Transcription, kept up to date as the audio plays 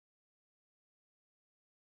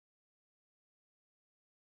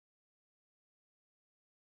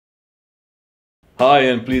Hi,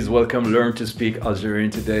 and please welcome Learn to Speak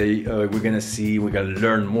Algerian. Today we're gonna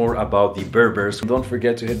learn more about the Berbers. Don't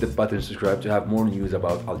forget to hit the button subscribe to have more news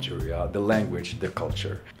about Algeria, the language, the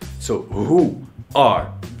culture. So who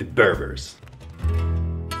are the Berbers?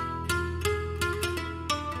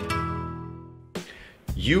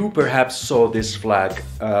 You perhaps saw this flag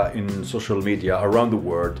in social media around the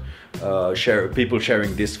world, people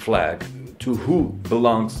sharing this flag. To who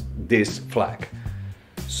belongs this flag?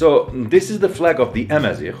 So this is the flag of the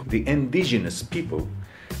Amazighs, the indigenous people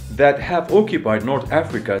that have occupied North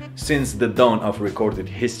Africa since the dawn of recorded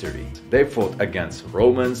history. They fought against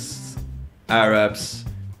Romans, Arabs,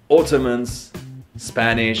 Ottomans,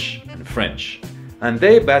 Spanish, and French, and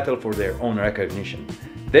they battled for their own recognition.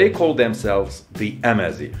 They call themselves the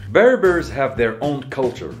Amazighs. Berbers have their own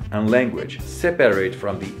culture and language separate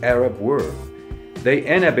from the Arab world. They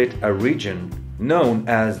inhabit a region known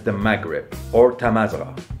as the Maghreb or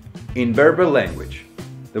Amazighs. In Berber language,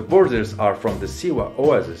 the borders are from the Siwa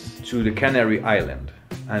Oasis to the Canary Island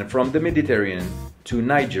and from the Mediterranean to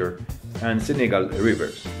Niger and Senegal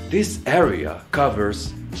rivers. This area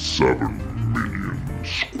covers 7 million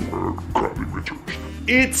square kilometers.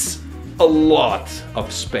 It's a lot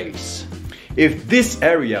of space. If this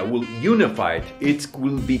area will unify it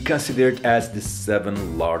will be considered as the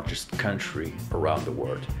 7th largest country around the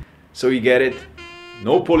world. So you get it?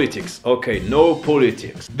 No politics. Okay, no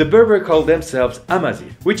politics. The Berber call themselves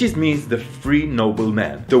Amazighs, which means the free noble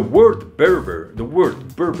man. The word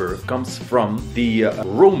Berber comes from the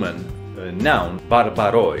Roman noun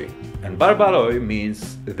barbaroi. And barbaroi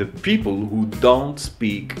means the people who don't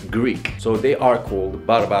speak Greek. So they are called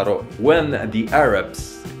barbaroi. When the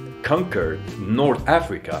Arabs conquered North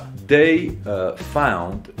Africa, they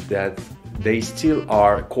found that they still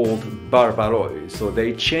are called barbaroi. So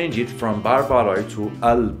they changed it from barbaroi to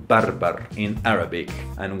al-barbar in Arabic.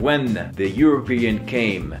 And when the European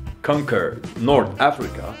came, conquered North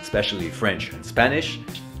Africa, especially French and Spanish,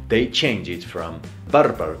 they changed it from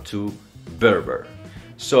barbar to Berber.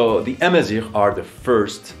 So the Amazighs are the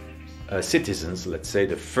first citizens, let's say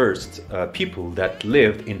the first people that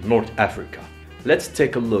lived in North Africa. Let's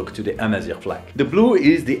take a look to the Amazigh flag. The blue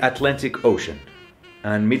is the Atlantic Ocean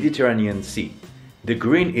and Mediterranean Sea. The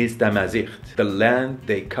green is the Amazighs, the land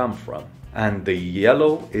they come from. And the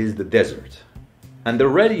yellow is the desert. And the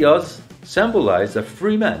red yos symbolize a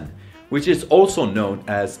free man, which is also known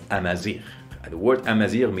as Amazigh. The word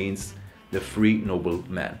Amazigh means the free noble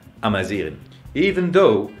man, Amazigh. Even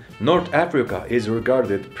though North Africa is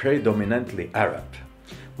regarded predominantly Arab,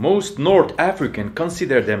 most North Africans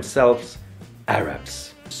consider themselves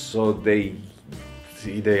Arabs. So they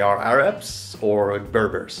are Arabs or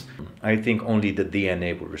Berbers. I think only the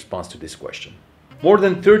DNA will respond to this question. More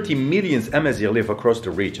than 30 million Amazighs live across the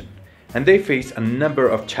region, and they face a number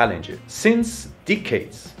of challenges. Since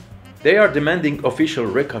decades, they are demanding official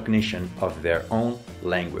recognition of their own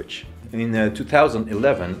language. In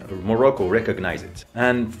 2011, Morocco recognized it,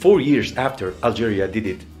 and 4 years after, Algeria did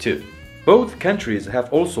it too. Both countries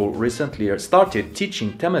have also recently started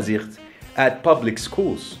teaching Tamazighs at public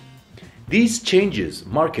schools. These changes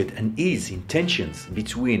mark an ease in tensions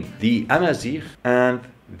between the Amazighs and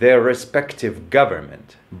their respective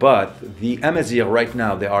government. But the Amazighs right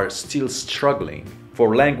now, they are still struggling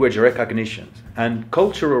for language recognition and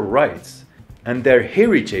cultural rights, and their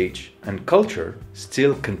heritage and culture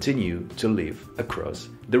still continue to live across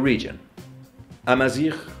the region.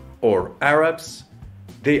 Amazighs or Arabs,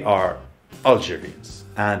 they are Algerians.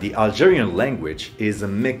 And the Algerian language is a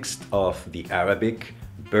mix of the Arabic,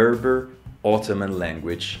 Berber, Ottoman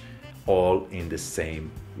language, all in the same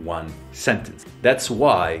one sentence. That's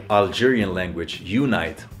why Algerian language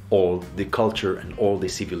unites all the culture and all the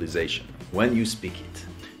civilization when you speak it.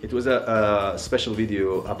 It was a special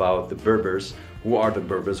video about the Berbers. Who are the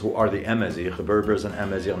Berbers? Who are the Amazighs? Berbers and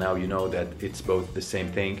Amazighs, now you know that it's both the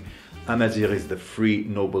same thing. Amazigh is the free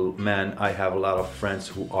noble man. I have a lot of friends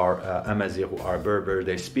who are Amazighs, who are Berber.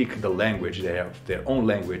 They speak the language, they have their own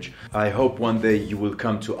language. I hope one day you will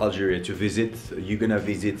come to Algeria to visit. You're gonna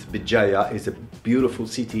visit Béjaïa. It's a beautiful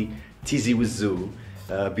city. Tizi Ouzou,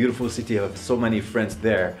 beautiful city. I have so many friends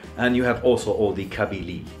there. And you have also all the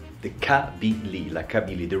Kabylie. The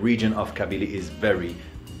Kabylie, the region of Kabylie is very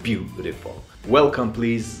beautiful. Welcome,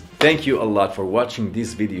 please. Thank you a lot for watching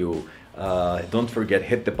this video. Don't forget,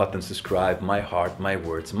 hit the button, subscribe. My heart, my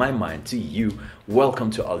words, my mind to you.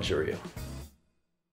 Welcome to Algeria.